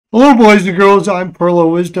Hello, boys and girls. I'm Pearl of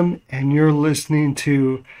Wisdom, and you're listening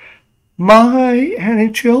to my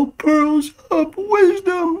NHL Pearls of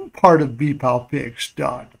Wisdom, part of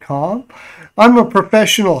bpalpicks.com. I'm a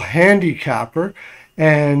professional handicapper,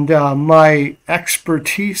 and my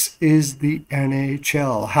expertise is the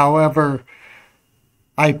NHL. However,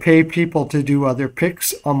 I pay people to do other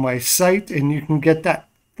picks on my site, and you can get that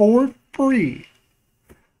for free.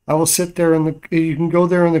 I will sit there you can go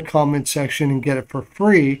there in the comment section and get it for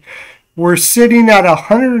free. We're sitting at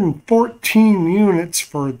 114 units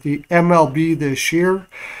for the MLB this year.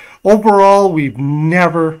 Overall, we've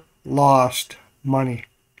never lost money,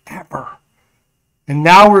 ever. And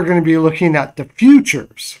now we're going to be looking at the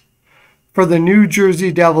futures for the New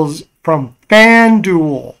Jersey Devils from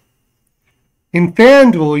FanDuel. In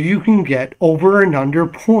FanDuel, you can get over and under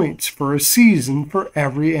points for a season for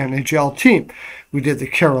every NHL team. We did the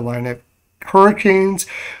Carolina Hurricanes.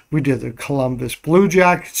 We did the Columbus Blue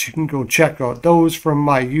Jackets. You can go check out those from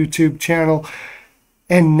my YouTube channel.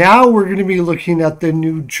 And now we're going to be looking at the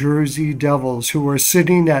New Jersey Devils, who are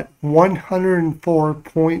sitting at 104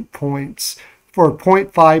 points for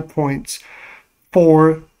 0.5 points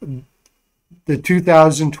for the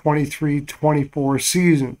 2023-24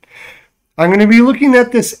 season. I'm going to be looking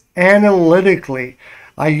at this analytically.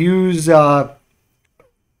 I use JFresh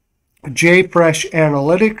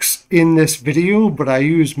Analytics in this video, but I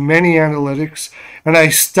use many analytics, and I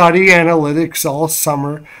study analytics all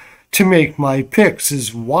summer to make my picks,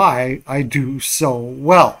 is why I do so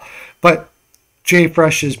well. But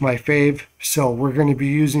JFresh is my fave, so we're going to be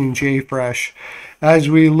using JFresh as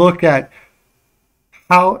we look at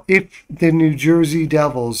how if the New Jersey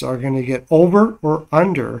Devils are going to get over or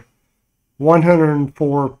under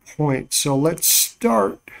 104 points. So let's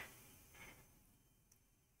start.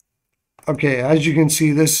 Okay, as you can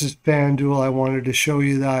see, this is FanDuel. I wanted to show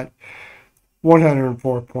you that.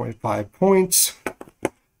 104.5 points.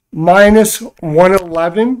 Minus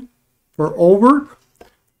 111 for over.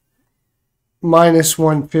 Minus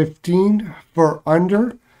 115 for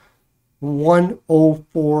under.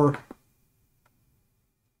 104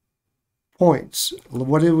 points.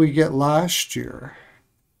 What did we get last year?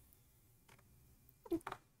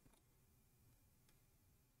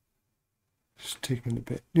 Taking a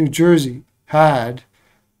bit. New Jersey had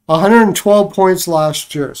 112 points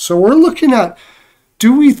last year. So we're looking at,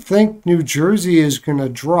 do we think New Jersey is going to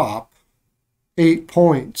drop 8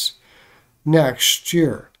 points next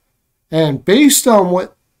year? And based on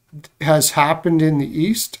what has happened in the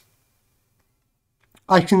East,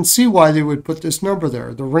 I can see why they would put this number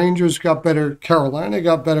there. The Rangers got better. Carolina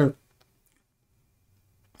got better.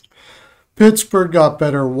 Pittsburgh got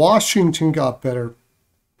better. Washington got better.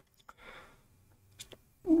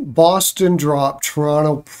 Boston dropped.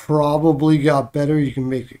 Toronto probably got better. You can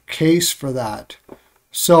make a case for that.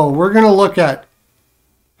 So we're going to look at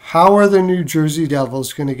how are the New Jersey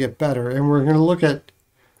Devils going to get better. And we're going to look at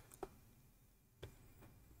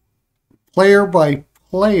player by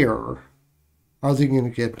player. Are they going to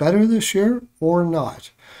get better this year or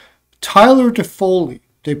not? Tyler Toffoli,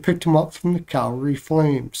 they picked him up from the Calgary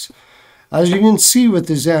Flames. As you can see with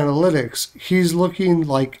his analytics, he's looking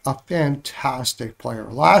like a fantastic player.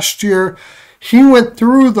 Last year, he went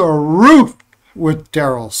through the roof with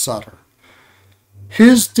Daryl Sutter.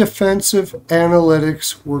 His defensive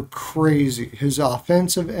analytics were crazy. His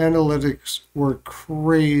offensive analytics were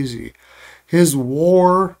crazy. His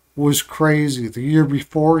WAR was crazy. The year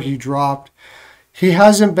before, he dropped. He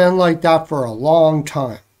hasn't been like that for a long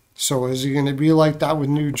time. So is he going to be like that with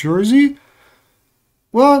New Jersey?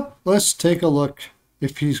 Well, let's take a look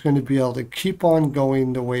if he's going to be able to keep on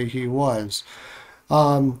going the way he was.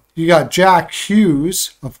 You got Jack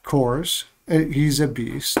Hughes, of course. He's a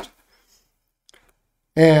beast.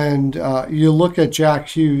 And you look at Jack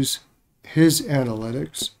Hughes, his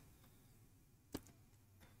analytics.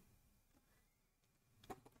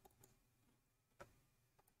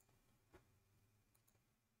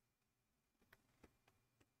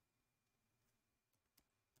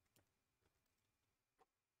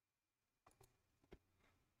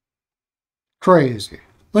 Crazy.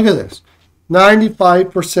 Look at this.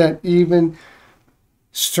 95% even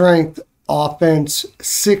strength offense,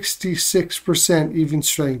 66% even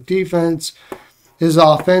strength defense. His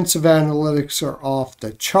offensive analytics are off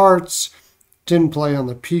the charts. Didn't play on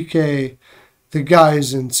the PK. The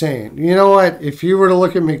guy's insane. You know what? If you were to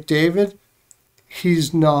look at McDavid,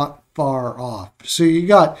 he's not far off. So you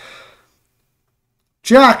got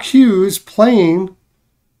Jack Hughes playing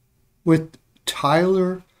with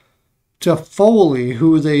Tyler Toffoli,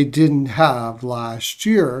 who they didn't have last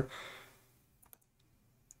year.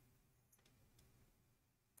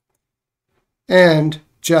 And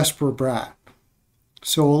Jesper Bratt.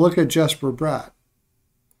 So we'll look at Jesper Bratt.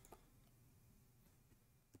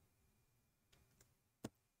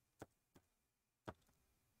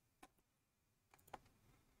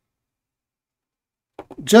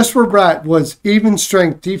 Jesper Bratt was even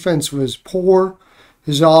strength. Defense was poor.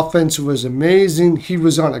 His offense was amazing. He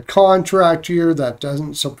was on a contract year. That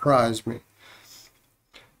doesn't surprise me.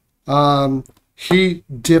 He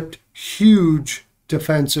dipped huge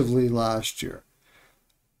defensively last year.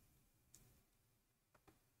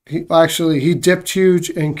 He dipped huge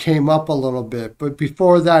and came up a little bit. But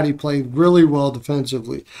before that, he played really well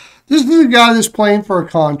defensively. This is a guy that's playing for a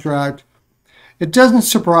contract. It doesn't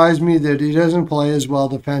surprise me that he doesn't play as well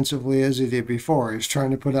defensively as he did before. He's trying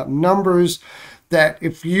to put up numbers that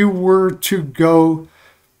if you were to go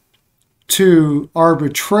to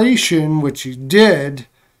arbitration, which he did,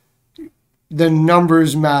 the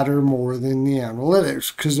numbers matter more than the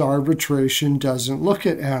analytics because arbitration doesn't look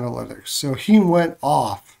at analytics. So he went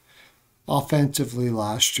off offensively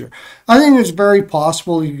last year. I think it's very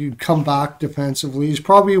possible he could come back defensively. He's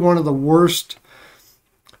probably one of the worst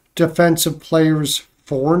defensive players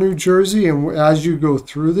for New Jersey, and as you go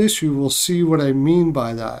through this, you will see what I mean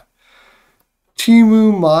by that.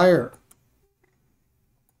 Timo Meier.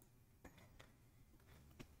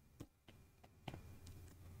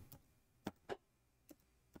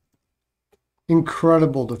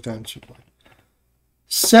 Incredible defensively.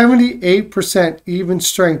 78% even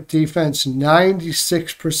strength defense,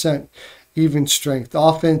 96% even strength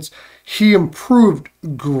offense. He improved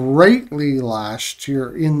greatly last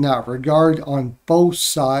year in that regard on both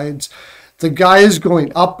sides. The guy is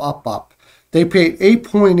going up, up, up. They paid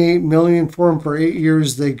 $8.8 million for him for 8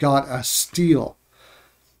 years. They got a steal.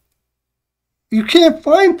 You can't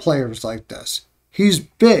find players like this. He's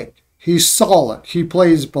big. He's solid. He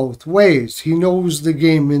plays both ways. He knows the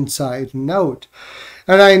game inside and out.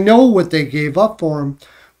 And I know what they gave up for him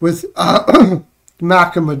with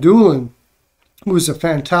Macamadulin, who is a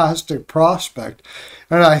fantastic prospect.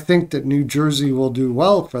 And I think that New Jersey will do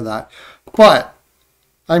well for that. But,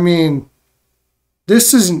 I mean,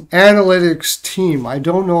 this is an analytics team. I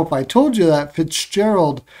don't know if I told you that.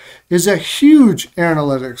 Fitzgerald is a huge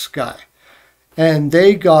analytics guy. And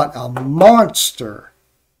they got a monster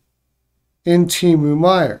in Timo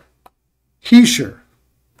Meier. Heischer.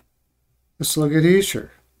 Let's look at Heischer.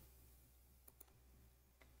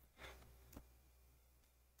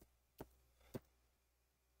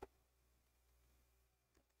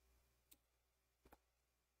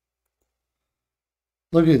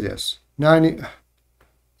 Look at this. 90.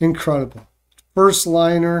 Incredible. First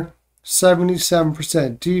liner,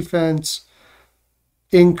 77% defense.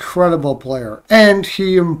 Incredible player. And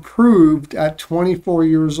he improved at 24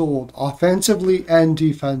 years old, offensively and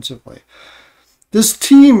defensively. This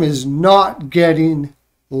team is not getting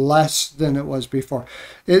less than it was before.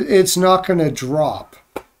 It's not going to drop.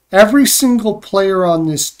 Every single player on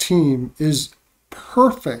this team is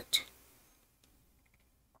perfect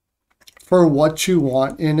for what you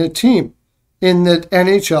want in a team in the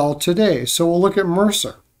NHL today. So we'll look at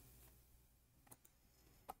Mercer.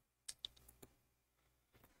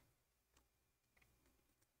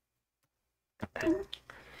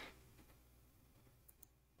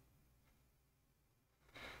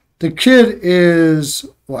 The kid is,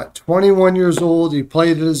 21 years old. He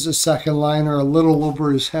played as a second liner, a little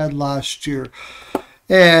over his head last year.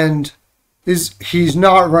 And he's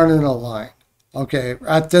not running a line, okay,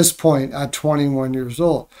 at this point at 21 years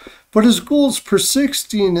old. But his goals per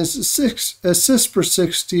 60 and his assists per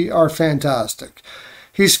 60 are fantastic.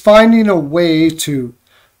 He's finding a way to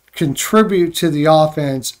contribute to the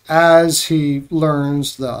offense as he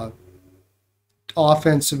learns the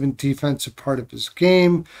offensive and defensive part of his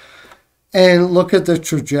game. And look at the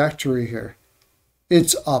trajectory here.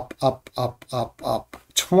 It's up, up, up, up, up.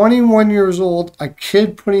 21 years old, a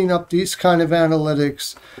kid putting up these kind of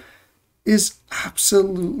analytics is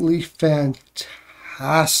absolutely fantastic.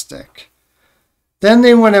 Then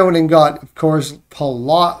they went out and got, of course,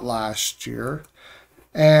 Palat last year.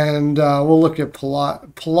 And we'll look at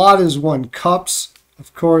Palat. Palat has won cups.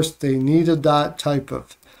 Of course, they needed that type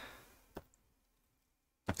of...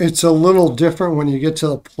 It's a little different when you get to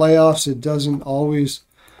the playoffs. It doesn't always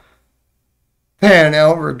pan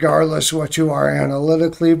out regardless what you are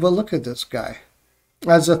analytically. But look at this guy.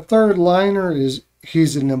 As a third liner,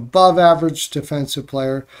 he's an above average defensive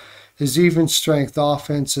player. His even strength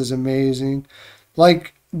offense is amazing.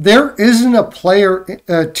 Like, there isn't a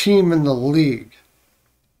team in the league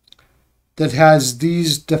that has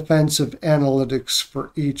these defensive analytics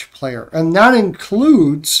for each player. And that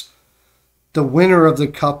includes the winner of the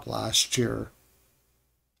cup last year,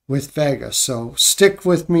 with Vegas. So stick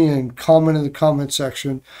with me and comment in the comment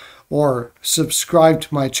section or subscribe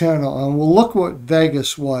to my channel. And we'll look what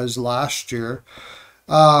Vegas was last year.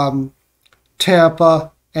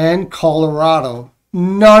 Tampa and Colorado,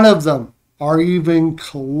 none of them are even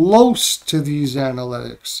close to these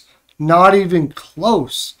analytics. Not even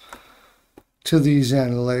close to these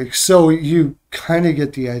analytics. So you kind of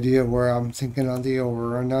get the idea where I'm thinking on the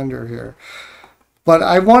over and under here. But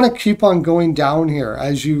I want to keep on going down here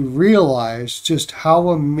as you realize just how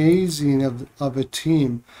amazing of a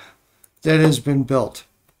team that has been built.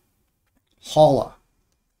 Holla.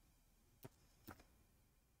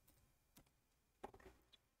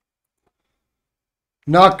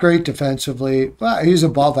 Not great defensively. Well, he's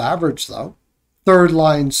above average, though. Third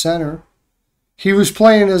line center. He was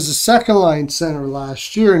playing as a second line center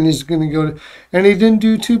last year, and he's going to go to, and he didn't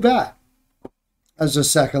do too bad as a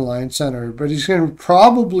second line center, but he's going to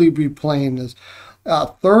probably be playing as a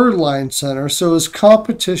third line center, so his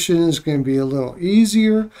competition is going to be a little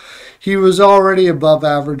easier. He was already above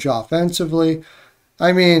average offensively.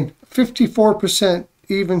 I mean, 54%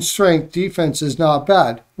 even strength defense is not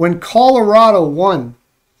bad. When Colorado won,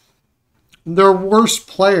 their worst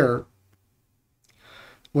player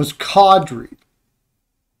was Kadri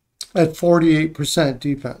at 48%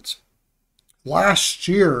 defense. Last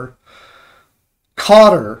year,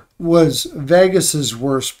 Cotter was Vegas's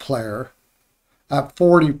worst player at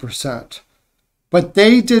 40%. But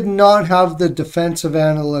they did not have the defensive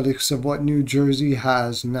analytics of what New Jersey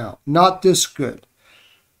has now. Not this good.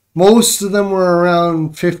 Most of them were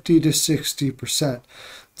around 50 to 60%.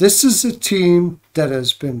 This is a team that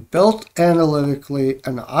has been built analytically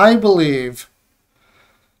and I believe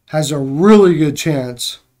has a really good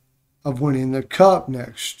chance of winning the Cup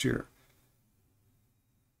next year.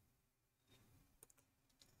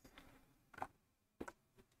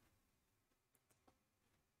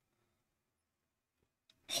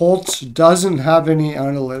 Holtz doesn't have any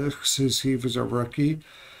analytics as he was a rookie.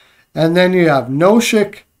 And then you have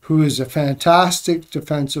Noshik, who is a fantastic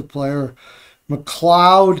defensive player.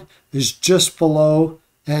 McLeod is just below.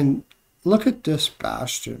 And look at this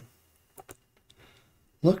Bastian.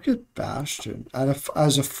 Look at Bastian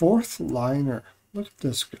as a fourth liner. Look at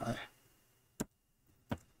this guy.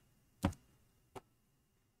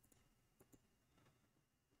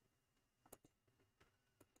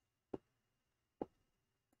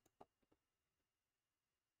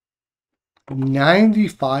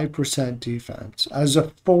 %95 defense as a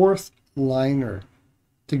fourth liner.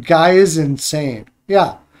 The guy is insane.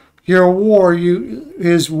 Yeah, your WAR,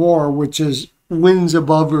 his WAR, which is wins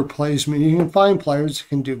above replacement. You can find players who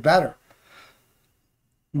can do better.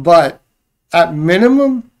 But at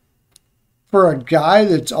minimum, for a guy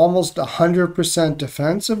that's almost 100%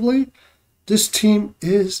 defensively, this team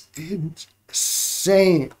is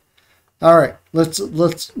insane. All right, let's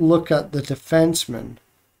look at the defensemen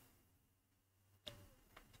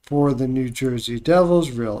for the New Jersey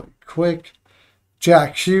Devils really quick.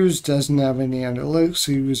 Jack Hughes doesn't have any analytics.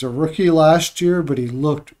 He was a rookie last year, but he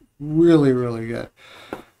looked really, really good.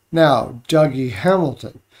 Now, Dougie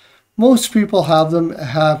Hamilton. Most people have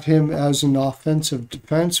him as an offensive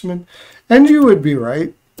defenseman, and you would be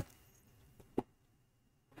right.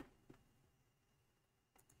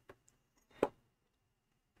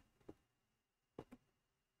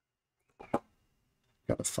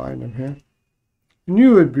 Gotta find him here. And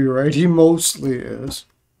you would be right. He mostly is.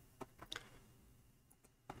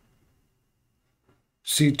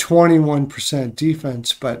 See, 21%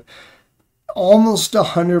 defense, but almost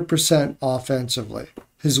 100% offensively.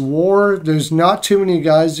 His WAR, there's not too many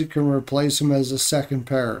guys that can replace him as a second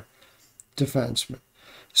pair defenseman.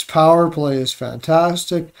 His power play is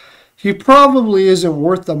fantastic. He probably isn't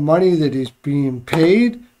worth the money that he's being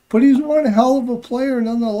paid, but he's one hell of a player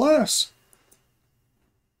nonetheless.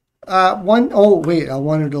 Oh, wait, I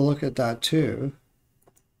wanted to look at that too.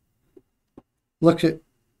 Look at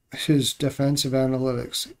his defensive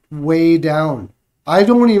analytics. Way down. I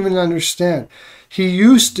don't even understand. He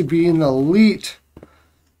used to be an elite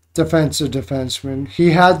defensive defenseman.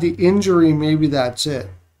 He had the injury, maybe that's it.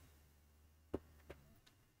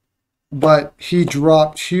 But he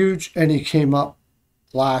dropped huge and he came up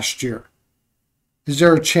last year. Is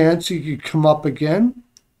there a chance he could come up again?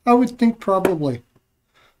 I would think probably.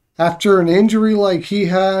 After an injury like he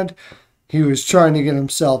had, he was trying to get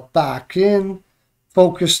himself back in,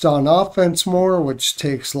 focused on offense more, which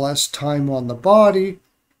takes less time on the body.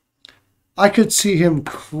 I could see him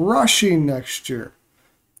crushing next year.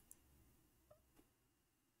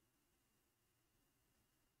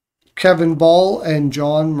 Kevin Ball and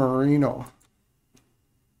John Marino.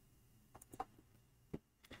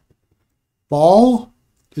 Ball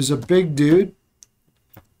is a big dude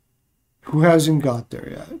who hasn't got there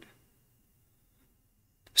yet.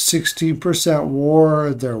 16%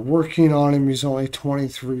 WAR. They're working on him. He's only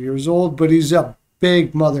 23 years old, but he's a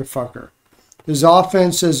big motherfucker. His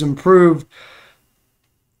offense has improved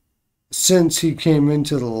since he came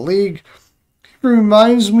into the league. He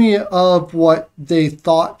reminds me of what they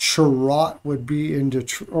thought Sherratt would be in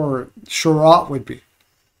Detroit, or Sherratt would be.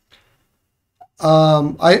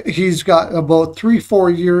 He's got about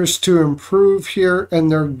 3-4 years to improve here,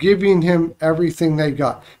 and they're giving him everything they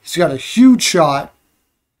got. He's got a huge shot.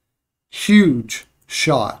 Huge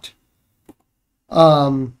shot.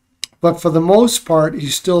 But for the most part,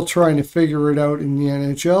 he's still trying to figure it out in the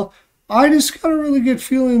NHL. I just got a really good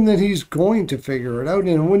feeling that he's going to figure it out,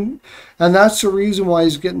 and that's the reason why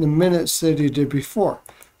he's getting the minutes that he did before.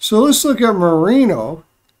 So let's look at Marino,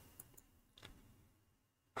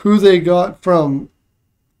 who they got from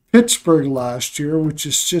Pittsburgh last year, which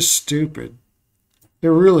is just stupid. It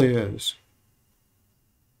really is.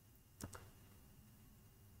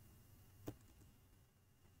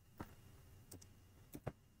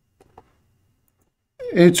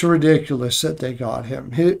 It's ridiculous that they got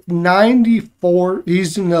him. 94,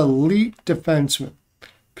 he's an elite defenseman.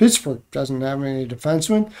 Pittsburgh doesn't have any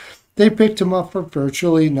defensemen. They picked him up for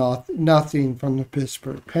virtually nothing from the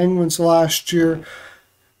Pittsburgh Penguins last year.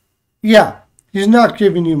 Yeah, he's not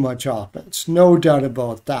giving you much offense, no doubt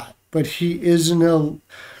about that. But he is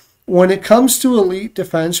when it comes to elite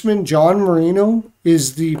defensemen, John Marino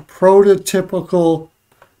is the prototypical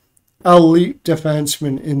elite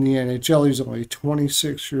defenseman in the NHL. He's only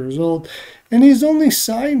 26 years old, and he's only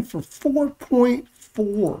signed for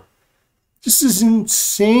 4.4. This is an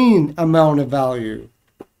insane amount of value.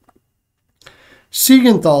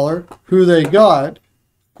 Siegenthaler, who they got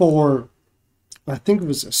for, I think it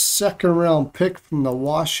was a second-round pick from the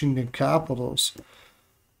Washington Capitals,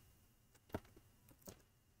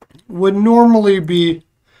 would normally be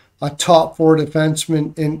a top 4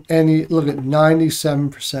 defenseman in any, look at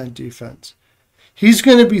 97% defense. He's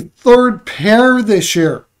going to be third pair this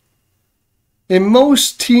year. In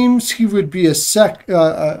most teams, he would be a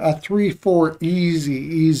 3-4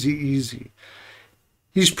 easy.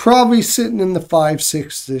 He's probably sitting in the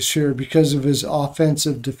 5-6 this year because of his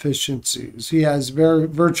offensive deficiencies. He has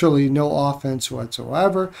virtually no offense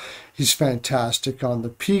whatsoever. He's fantastic on the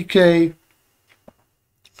PK.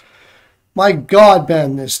 My God,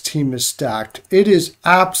 man, this team is stacked. It is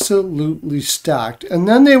absolutely stacked. And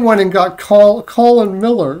then they went and got Colin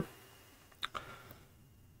Miller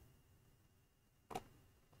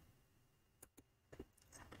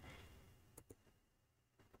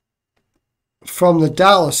from the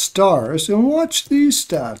Dallas Stars. And watch these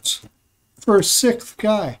stats for a 6th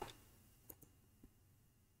guy.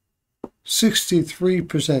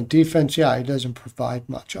 63% defense. Yeah, he doesn't provide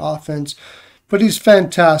much offense, but he's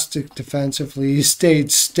fantastic defensively. He stayed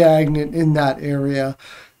stagnant in that area.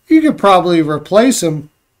 You could probably replace him,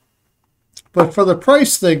 but for the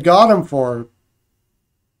price they got him for,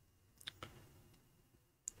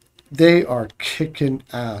 they are kicking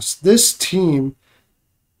ass. This team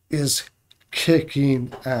is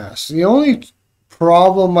kicking ass. The only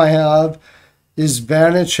problem I have is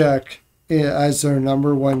Vanacek as their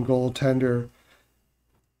number 1 goaltender.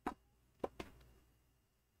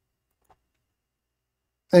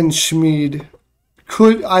 And Schmid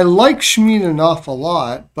I like Schmid an awful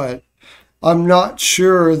lot, but I'm not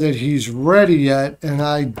sure that he's ready yet, and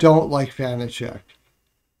I don't like Vanacek.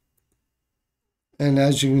 And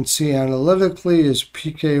as you can see analytically, his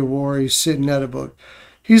PK WAR, he's sitting at about,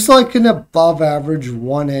 he's like an above average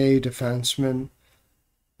 1A defenseman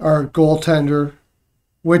or goaltender,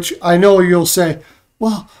 which I know you'll say,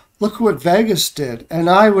 well, look what Vegas did. And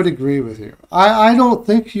I would agree with you. I don't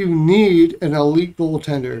think you need an elite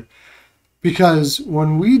goaltender, because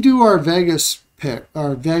when we do our Vegas pick,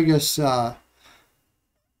 our Vegas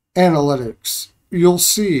analytics, you'll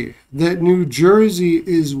see that New Jersey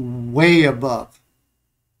is way above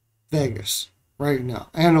Vegas right now.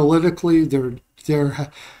 Analytically,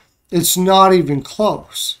 it's not even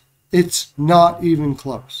close. It's not even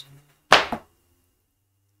close.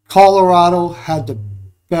 Colorado had the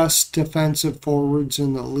best defensive forwards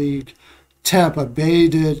in the league. Tampa Bay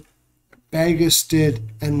did, Vegas did,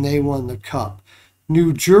 and they won the cup.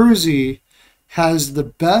 New Jersey has the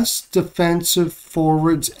best defensive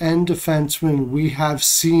forwards and defensemen we have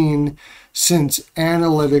seen since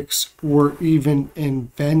analytics were even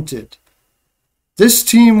invented. This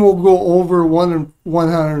team will go over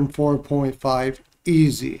 104.5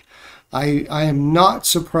 easy. I am not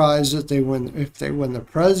surprised that if they win the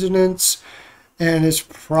Presidents, and it's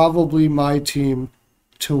probably my team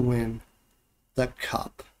to win the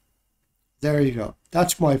cup. There you go.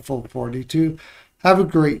 That's my full 42. Have a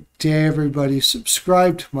great day, everybody.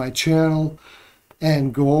 Subscribe to my channel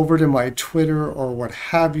and go over to my Twitter or what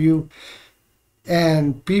have you,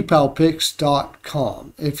 and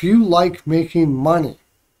bpalpicks.com. If you like making money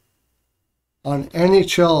on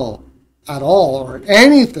NHL at all, or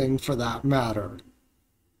anything for that matter,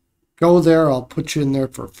 go there. I'll put you in there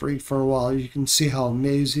for free for a while. You can see how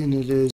amazing it is.